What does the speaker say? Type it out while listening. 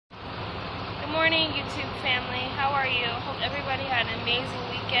morning, YouTube family. How are you? Hope everybody had an amazing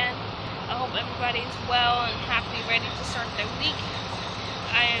weekend. I hope everybody's well and happy, ready to start their week.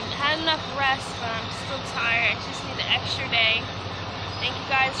 I had enough rest, but I'm still tired. I just need an extra day. Thank you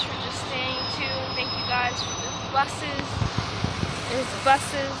guys for just staying tuned. Thank you guys for the buses. There's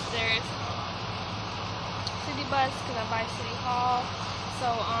there's city bus because I'm by City Hall.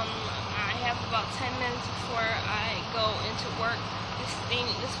 So I have about 10 minutes before I go into work.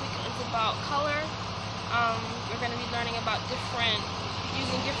 This week is about color. We're going to be learning about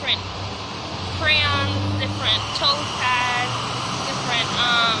using different crayons, different toe pads, different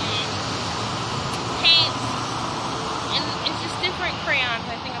paints, and it's just different crayons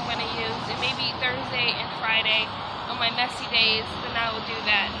I think I'm going to use. It may be Thursday and Friday on my messy days, then I will do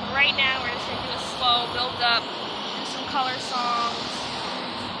that. But right now we're just going to do a slow build up, do some color songs,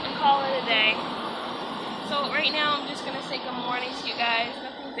 and call it a day. So right now I'm just going to say good morning to you guys.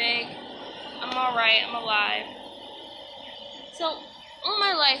 Nothing big. I'm alright. I'm alive. So all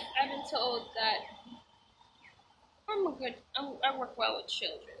my life I've been told that I work well with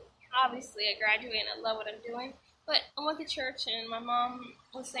children. Obviously I graduated and I love what I'm doing. But I went to church and my mom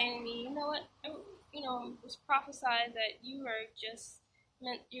was saying to me, you know what, it was prophesied that you are just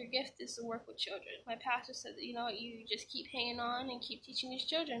meant, your gift is to work with children. My pastor said that, you know what, you just keep hanging on and keep teaching these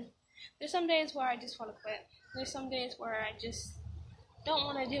children. There's some days where I just want to quit. There's some days where I just don't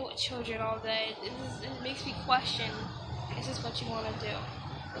want to deal with children all day. It makes me question, is this what you want to do?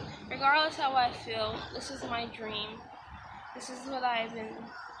 Regardless how I feel, this is my dream. This is what I've been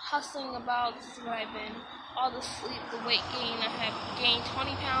hustling about. This is what I've been, all the sleep, the weight gain. I have gained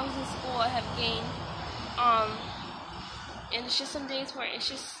 20 pounds in school. I have gained, and it's just some days where you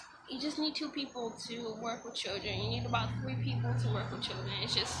just need 2 people to work with children. You need about 3 people to work with children. It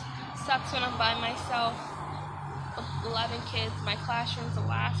just sucks when I'm by myself. 11 kids. My classroom's the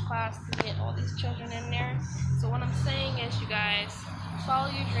last class to get all these children in there. So what I'm saying is, you guys, follow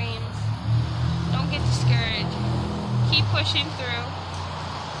your dreams. Don't get discouraged. Keep pushing through.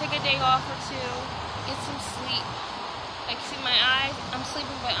 Take a day off or 2. Get some sleep. Like, see my eyes? I'm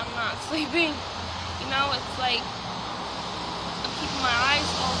sleeping, but I'm not sleeping. You know, it's like I'm keeping my eyes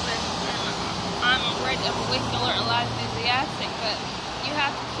open and I'm ready. I'm awake, alert, a lot enthusiastic, but you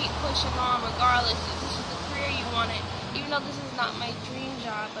have to keep pushing on regardless if this is the career you wanted. Even though this is not my dream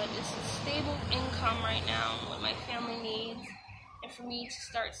job, but this is stable income right now, what my family needs. And for me to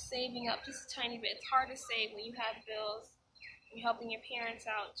start saving up just a tiny bit. It's hard to save when you have bills, and you're helping your parents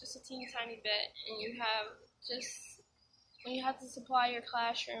out just a teeny tiny bit, and when you have to supply your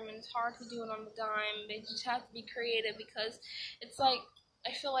classroom, and it's hard to do it on the dime. They just have to be creative, because it's like,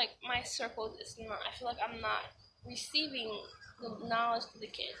 I feel like my circle is not, I feel like I'm not receiving the knowledge to the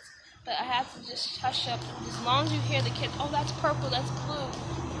kids. But I have to just hush up. As long as you hear the kids, oh, that's purple, that's blue.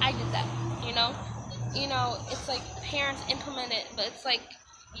 I did that, you know? It's like parents implement it, but it's like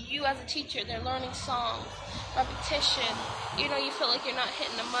you as a teacher, they're learning songs, repetition. You feel like you're not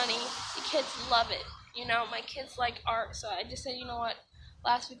hitting the money. The kids love it. My kids like art, so I just said, you know what?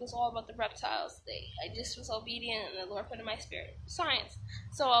 Last week was all about the reptiles. I just was obedient, and the Lord put in my spirit science.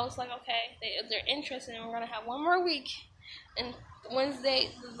 So I was like, okay, they're interested, and we're gonna have one more week. And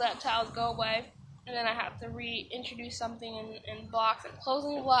Wednesday, the reptiles go away, and then I have to reintroduce something in blocks. I'm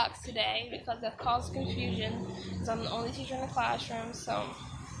closing blocks today because that caused confusion, because I'm the only teacher in the classroom. So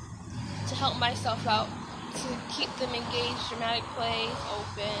to help myself out, to keep them engaged, dramatic plays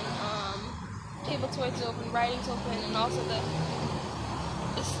open, table toys open, writing's open, and also the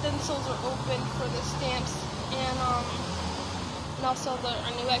stencils are open for the stamps, and also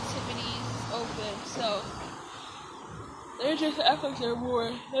our new activities open. So they're just acting like they're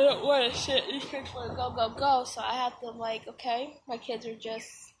bored. They don't want to sit. These kids want to go, go, go. So I have to, okay, my kids are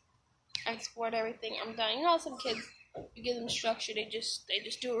just, I explored everything. I'm done. You know how some kids, you give them structure, they just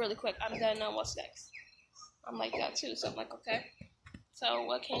do it really quick. I'm done now. What's next? I'm like that too. So I'm like, okay. So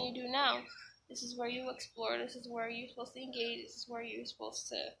what can you do now? This is where you explore. This is where you're supposed to engage. This is where you're supposed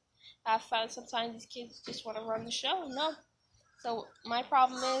to have fun. Sometimes these kids just want to run the show. No. So my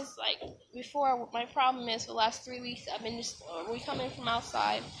problem is, for the last 3 weeks, I've been we come in from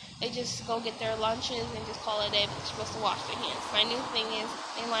outside, they just go get their lunches and just call it a day, but they're supposed to wash their hands. My new thing is,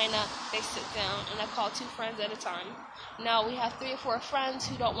 they line up, they sit down, and I call 2 friends at a time. Now we have 3 or 4 friends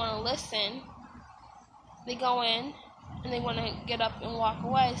who don't want to listen. They go in, and they want to get up and walk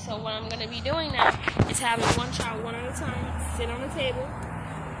away. So what I'm going to be doing now is having one child, one at a time, sit on the table,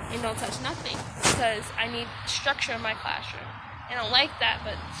 and don't touch nothing, because I need structure in my classroom. I don't like that,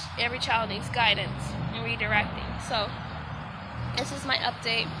 but every child needs guidance and redirecting. So this is my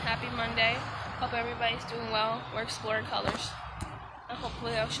update. Happy Monday. Hope everybody's doing well. We're exploring colors. And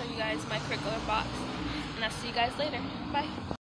hopefully I'll show you guys my curricular box. And I'll see you guys later. Bye.